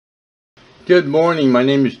Good morning, my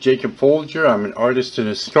name is Jacob Folger. I'm an artist and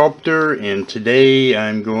a sculptor, and today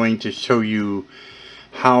I'm going to show you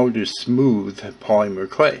how to smooth polymer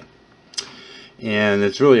clay. And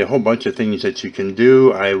there's really a whole bunch of things that you can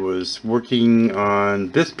do. I was working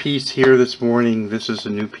on this piece here this morning. This is a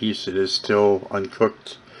new piece. It is still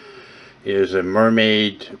uncooked. It is a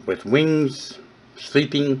mermaid with wings,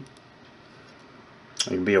 sleeping. It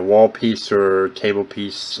can be a wall piece or a table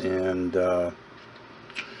piece, and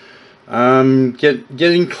I'm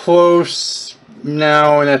getting close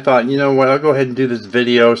now, and I thought, you know what, I'll go ahead and do this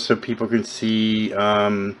video so people can see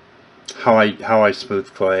how I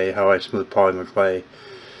smooth clay, how I smooth polymer clay.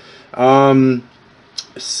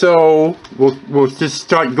 So we'll just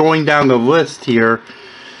start going down the list here.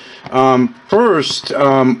 First,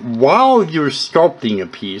 while you're sculpting a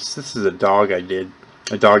piece, this is a dog I did,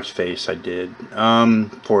 a dog's face I did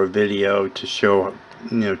for a video to show,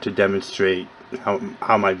 to demonstrate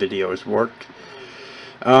how my videos work.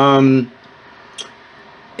 And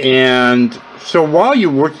so while you're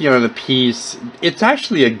working on a piece, it's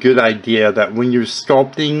actually a good idea that when you're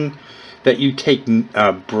sculpting that you take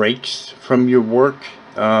breaks from your work,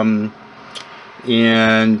 and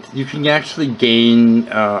you can actually gain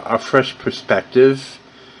a fresh perspective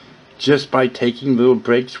just by taking little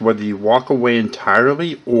breaks, whether you walk away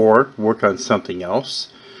entirely or work on something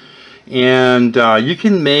else. And you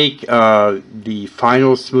can make the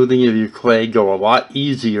final smoothing of your clay go a lot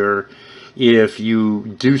easier if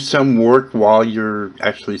you do some work while you're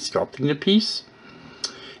actually sculpting the piece.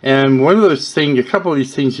 And one of those things, a couple of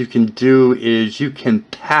these things you can do is you can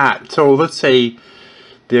pat. So let's say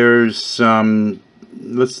there's some,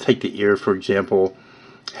 let's take the ear for example,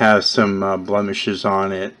 has some blemishes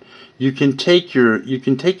on it. You can take your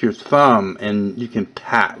thumb and you can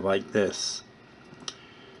pat like this.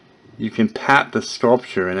 You can pat the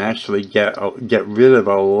sculpture and actually get rid of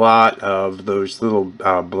a lot of those little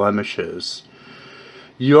blemishes.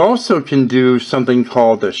 You also can do something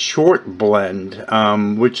called a short blend,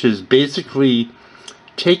 which is basically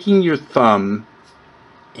taking your thumb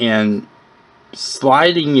and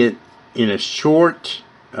sliding it in a short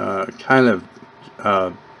kind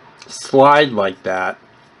of slide like that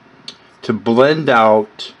to blend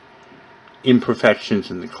out imperfections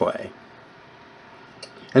in the clay.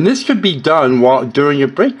 And this could be done during your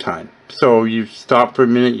break time. So you stop for a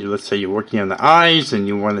minute, let's say you're working on the eyes and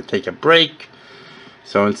you want to take a break.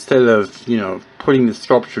 So instead of, putting the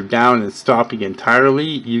sculpture down and stopping entirely,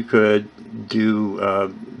 you could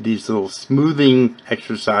do these little smoothing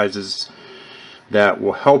exercises that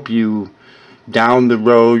will help you down the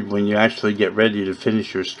road when you actually get ready to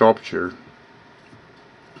finish your sculpture.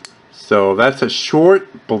 So that's a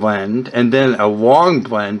short blend, and then a long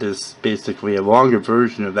blend is basically a longer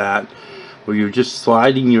version of that, where you're just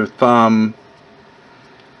sliding your thumb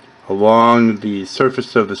along the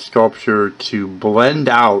surface of the sculpture to blend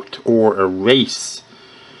out or erase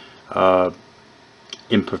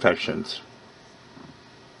imperfections.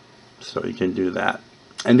 So you can do that.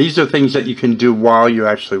 And these are things that you can do while you're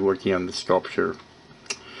actually working on the sculpture.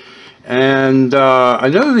 And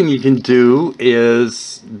another thing you can do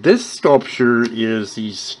is, this sculpture is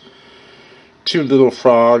these two little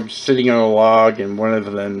frogs sitting on a log and one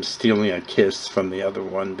of them stealing a kiss from the other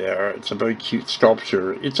one there. It's a very cute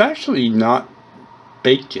sculpture. It's actually not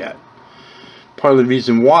baked yet. Part of the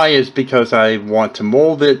reason why is because I want to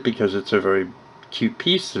mold it, because it's a very cute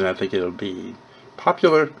piece and I think it'll be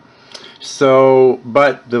popular. So,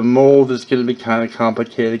 but the mold is going to be kind of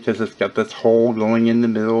complicated because it's got this hole going in the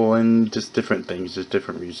middle and just different things. There's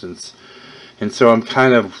different reasons. And so I'm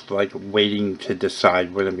kind of like waiting to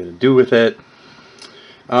decide what I'm going to do with it.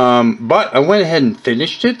 But I went ahead and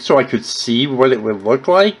finished it so I could see what it would look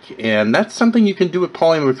like. And that's something you can do with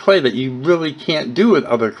polymer clay that you really can't do with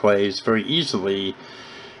other clays very easily.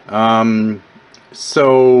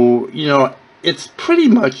 So, it's pretty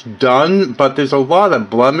much done, but there's a lot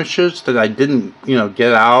of blemishes that I didn't,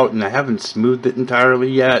 get out, and I haven't smoothed it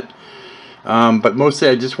entirely yet. But mostly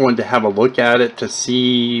I just wanted to have a look at it to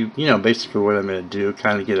see, basically what I'm going to do,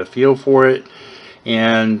 kind of get a feel for it.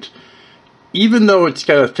 And even though it's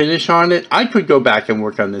got a finish on it, I could go back and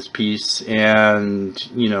work on this piece, and,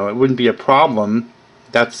 it wouldn't be a problem.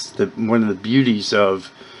 That's one of the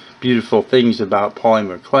beautiful things about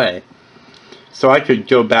polymer clay. So I could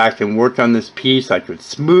go back and work on this piece. I could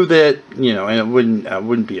smooth it, and it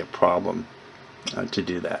wouldn't be a problem to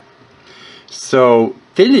do that. So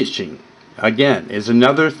finishing, again, is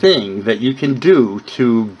another thing that you can do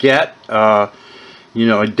to get, a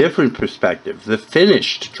different perspective, the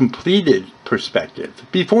finished, completed perspective,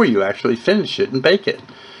 before you actually finish it and bake it.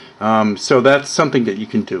 So that's something that you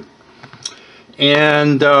can do.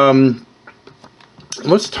 And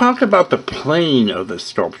let's talk about the plane of the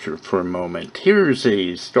sculpture for a moment. Here's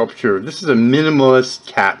a sculpture. This is a minimalist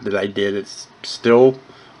cat that I did. It's still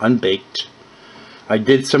unbaked. I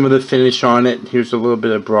did some of the finish on it. Here's a little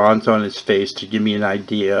bit of bronze on his face to give me an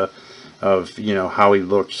idea of, you know, how he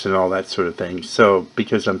looks and all that sort of thing. So,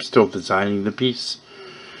 because I'm still designing the piece.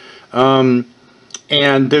 And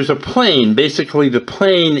there's a plane. Basically, the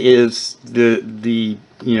plane is the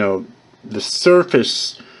you know, the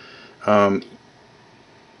surface.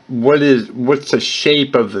 What's the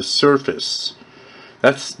shape of the surface?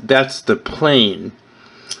 That's the plane.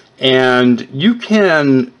 And you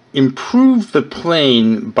can improve the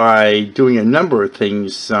plane by doing a number of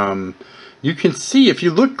things. You can see, if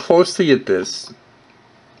you look closely at this,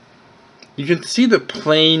 you can see the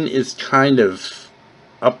plane is kind of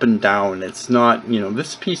up and down. It's not, you know,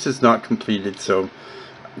 this piece is not completed, so,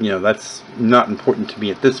 you know, that's not important to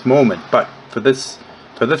me at this moment, but for this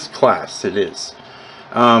class it is.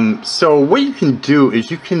 So what you can do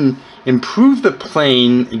is you can improve the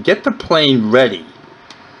plane, get the plane ready,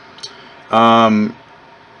 and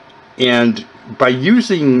by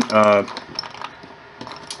using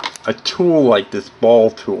a tool like this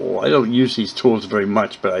ball tool. I don't use these tools very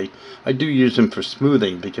much, but I do use them for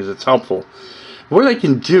smoothing because it's helpful. What I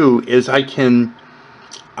can do is I can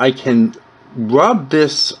rub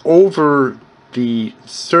this over the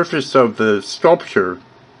surface of the sculpture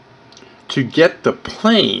to get the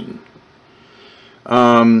plane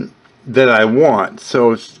that I want.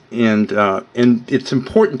 So, and it's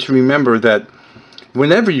important to remember that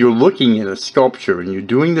whenever you're looking at a sculpture and you're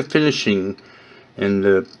doing the finishing and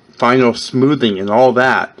the final smoothing and all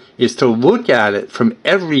that, is to look at it from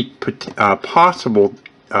every possible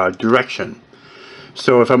direction.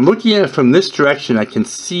 So if I'm looking at it from this direction, I can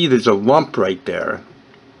see there's a lump right there,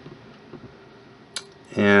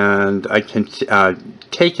 and I can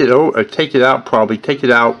take it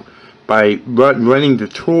out by running the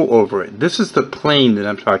tool over it. This is the plane that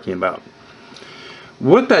I'm talking about.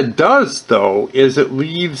 What that does, though, is it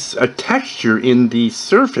leaves a texture in the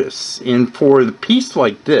surface. And for the piece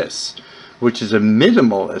like this, which is a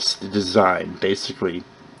minimalist design, basically,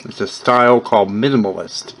 it's a style called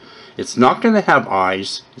minimalist. It's not going to have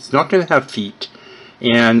eyes, it's not going to have feet,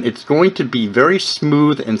 and it's going to be very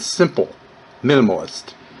smooth and simple.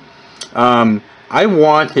 Minimalist. I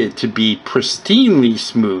want it to be pristinely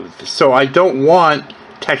smooth, so I don't want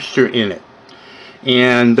texture in it.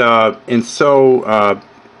 And so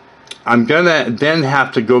I'm gonna then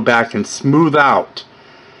have to go back and smooth out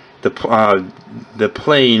the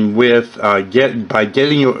plane with by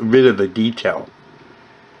getting rid of the detail.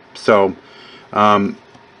 So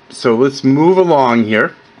so let's move along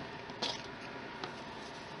here.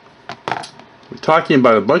 We're talking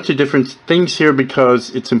about a bunch of different things here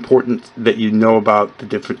because it's important that you know about the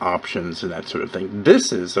different options and that sort of thing.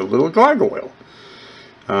 This is a little gargoyle.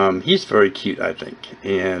 He's very cute, I think,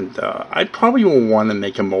 and I probably will want to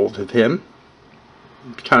make a mold of him.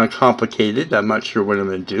 It's kind of complicated. I'm not sure what I'm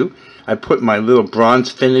going to do. I put my little bronze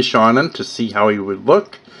finish on him to see how he would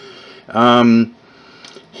look.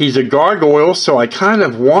 He's a gargoyle, so I kind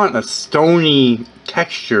of want a stony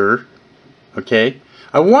texture. Okay,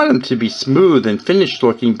 I want him to be smooth and finished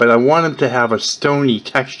looking, but I want him to have a stony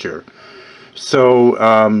texture. So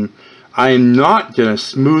I'm not going to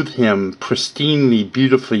smooth him pristinely,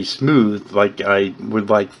 beautifully smooth like I would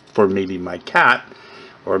like for maybe my cat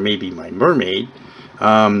or maybe my mermaid.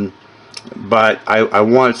 But I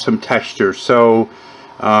want some texture. So,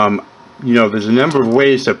 you know, there's a number of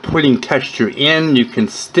ways of putting texture in. You can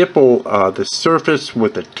stipple the surface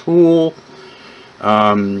with a tool.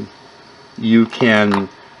 You can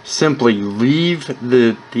simply leave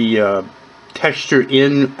the texture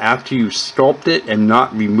in after you sculpt it and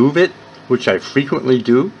not remove it, which I frequently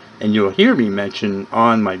do, and you'll hear me mention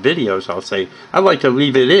on my videos. I'll say I like to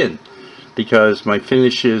leave it in because my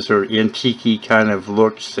finishes are antique kind of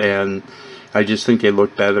looks, and I just think they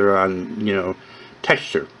look better on, you know,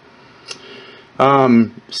 texture.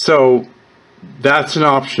 So that's an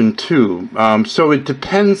option too. So it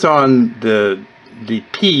depends on the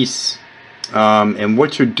piece and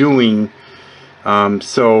what you're doing.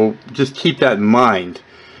 So just keep that in mind.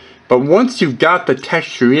 But once you've got the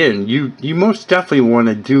texture in, you most definitely want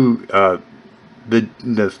to do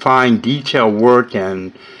the fine detail work,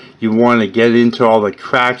 and you want to get into all the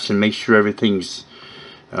cracks and make sure everything's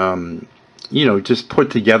you know, just put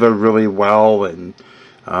together really well.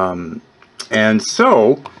 And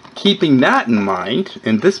so keeping that in mind,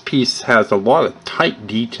 and this piece has a lot of tight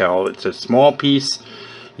detail. It's a small piece.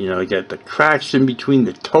 You know, you get the cracks in between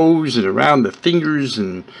the toes and around the fingers,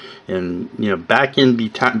 and you know, back in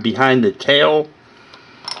behind the tail.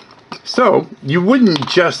 So you wouldn't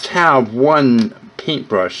just have one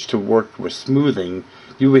paintbrush to work with smoothing.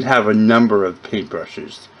 You would have a number of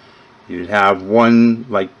paintbrushes. You'd have one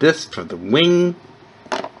like this for the wing.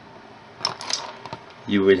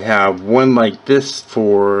 You would have one like this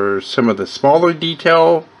for some of the smaller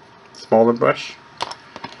detail, smaller brush.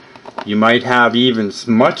 You might have even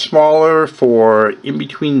much smaller for in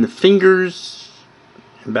between the fingers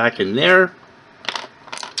and back in there.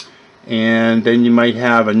 And then you might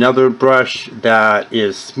have another brush that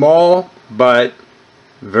is small but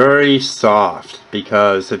very soft,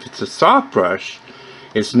 because if it's a soft brush,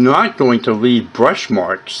 it's not going to leave brush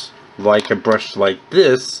marks like a brush like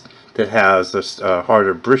this that has a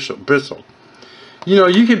harder bristle. You know,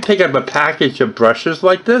 you can pick up a package of brushes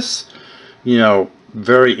like this, you know,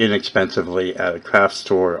 very inexpensively at a craft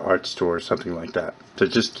store, art store, something like that. So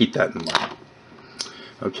just keep that in mind.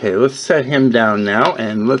 Okay, let's set him down now,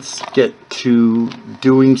 and let's get to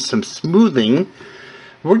doing some smoothing.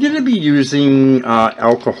 We're going to be using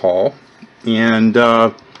alcohol, and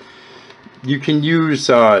you can use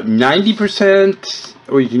 90%,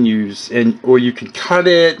 or you can use, or you can cut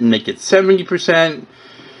it and make it 70%.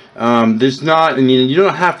 There's not, I mean, you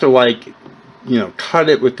don't have to, like, you know, cut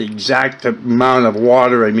it with the exact amount of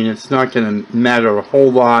water. I mean, it's not going to matter a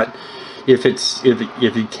whole lot. If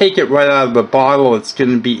you take it right out of the bottle, it's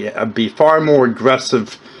going to be far more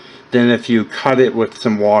aggressive than if you cut it with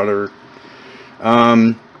some water.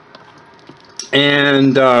 You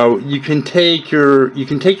can take your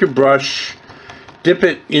brush, dip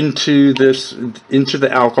it into the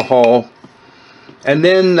alcohol, and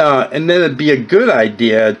then it'd be a good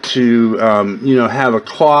idea to you know, have a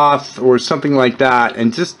cloth or something like that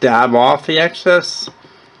and just dab off the excess.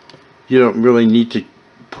 You don't really need to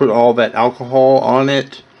put all that alcohol on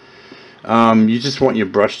it. You just want your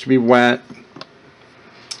brush to be wet,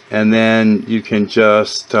 and then you can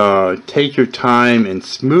just take your time and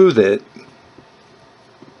smooth it.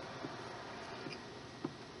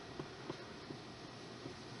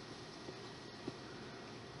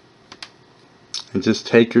 And just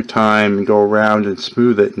take your time and go around and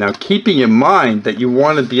smooth it. Now, keeping in mind that you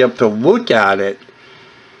want to be able to look at it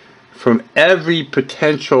from every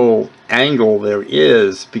potential angle there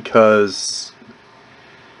is, because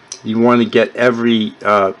you want to get every,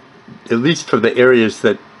 at least for the areas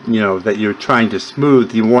that, you know, that you're trying to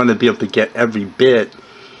smooth, you want to be able to get every bit.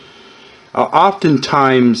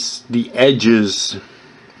 Oftentimes the edges,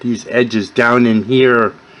 these edges down in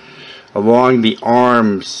here, along the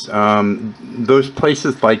arms, those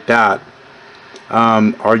places like that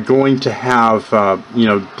are going to have you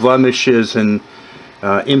know, blemishes and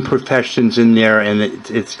imperfections in there, and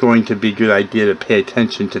it's going to be a good idea to pay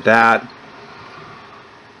attention to that.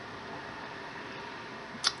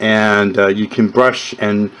 And you can brush,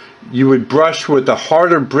 and you would brush with a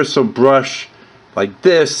harder bristle brush like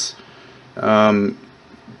this to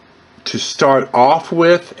start off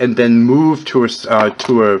with, and then move to a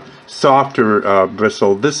softer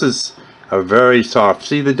bristle. This is a very soft.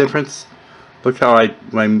 See the difference? Look how I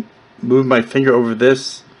move my finger over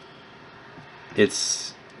this.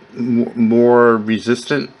 It's more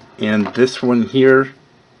resistant, and this one here,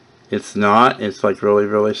 it's not. It's like really,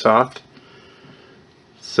 really soft.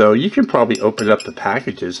 So you can probably open up the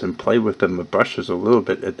packages and play with them with brushes a little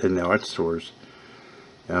bit in the art stores.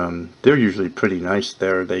 They're usually pretty nice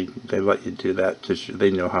there. They let you do that because they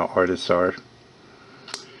know how artists are.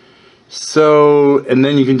 So, and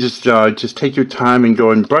then you can just take your time and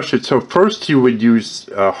go and brush it. So first you would use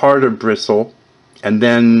a harder bristle, and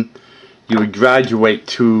then you would graduate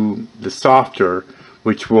to the softer,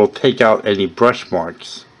 which will take out any brush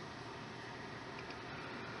marks.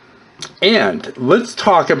 And let's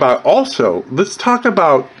talk about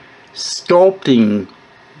sculpting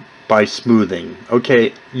by smoothing.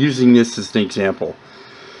 Okay, using this as an example.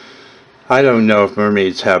 I don't know if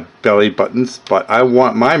mermaids have belly buttons, but I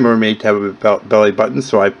want my mermaid to have a belly button,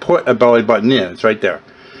 so I put a belly button in. It's right there.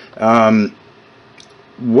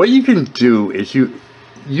 What you can do is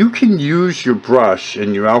you can use your brush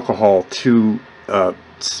and your alcohol to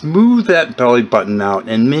smooth that belly button out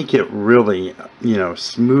and make it really, you know,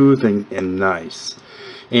 smooth and nice.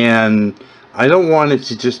 And I don't want it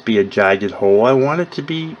to just be a jagged hole. I want it to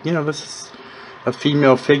be, you know, this is a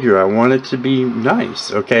female figure. I want it to be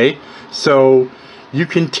nice, okay? So you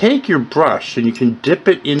can take your brush and you can dip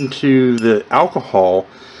it into the alcohol,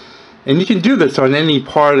 and you can do this on any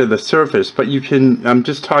part of the surface, but you can, I'm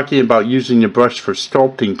just talking about using the brush for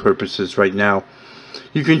sculpting purposes right now.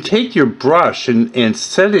 You can take your brush and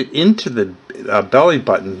set it into the belly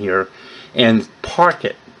button here and park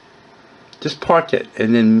it. Just park it,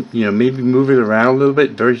 and then, you know, maybe move it around a little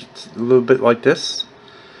bit, a little bit like this.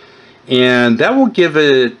 and that will give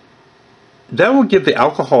the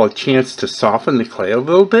alcohol a chance to soften the clay a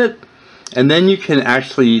little bit, and then you can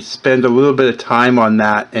actually spend a little bit of time on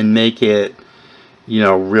that and make it, you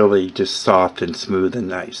know, really just soft and smooth and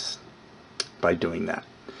nice by doing that.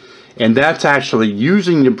 And that's actually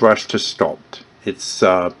using the brush to sculpt. It's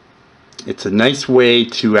a nice way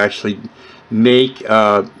to actually make you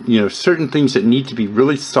know, certain things that need to be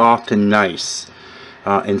really soft and nice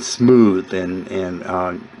and smooth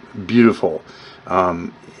and beautiful.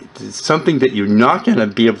 It's something that you're not going to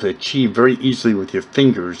be able to achieve very easily with your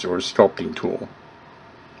fingers or a sculpting tool.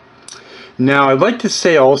 Now, I'd like to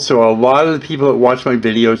say also, a lot of the people that watch my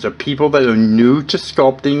videos are people that are new to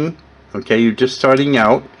sculpting. Okay, you're just starting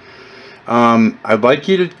out. I'd like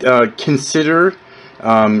you to consider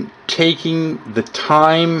taking the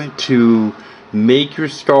time to make your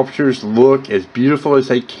sculptures look as beautiful as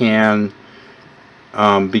they can,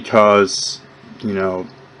 because, you know,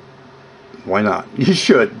 why not? You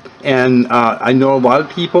should. And I know a lot of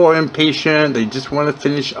people are impatient. They just want to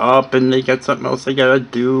finish up and they got something else they got to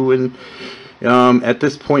do, and at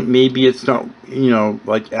this point maybe it's not, you know,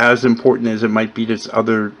 like as important as it might be to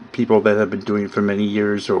other people that have been doing it for many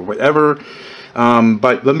years or whatever.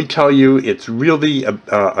 But let me tell you, it's really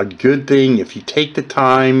a good thing if you take the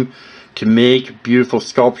time to make beautiful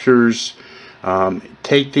sculptures.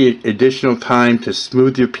 Take the additional time to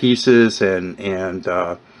smooth your pieces and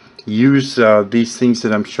use these things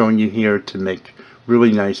that I'm showing you here to make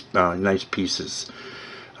really nice nice pieces.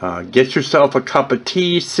 Get yourself a cup of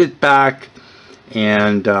tea, sit back,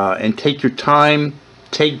 and take your time.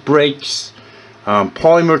 Take breaks.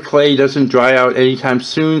 Polymer clay doesn't dry out anytime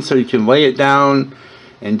soon, so you can lay it down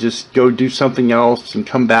and just go do something else and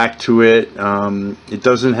come back to it. It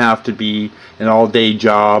doesn't have to be an all-day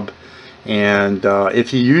job. And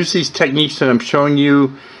if you use these techniques that I'm showing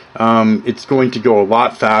you, it's going to go a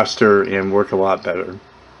lot faster and work a lot better.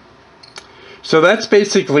 So that's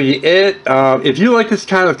basically it. If you like this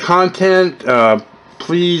kind of content,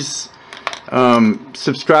 please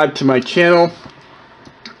subscribe to my channel.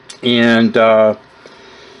 And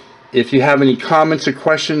if you have any comments or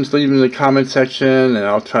questions, leave them in the comment section and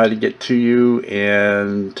I'll try to get to you.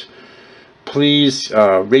 And please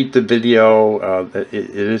rate the video. It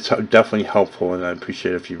is definitely helpful, and I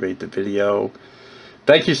appreciate it if you rate the video.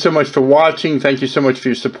 Thank you so much for watching. Thank you so much for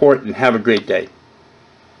your support, and have a great day.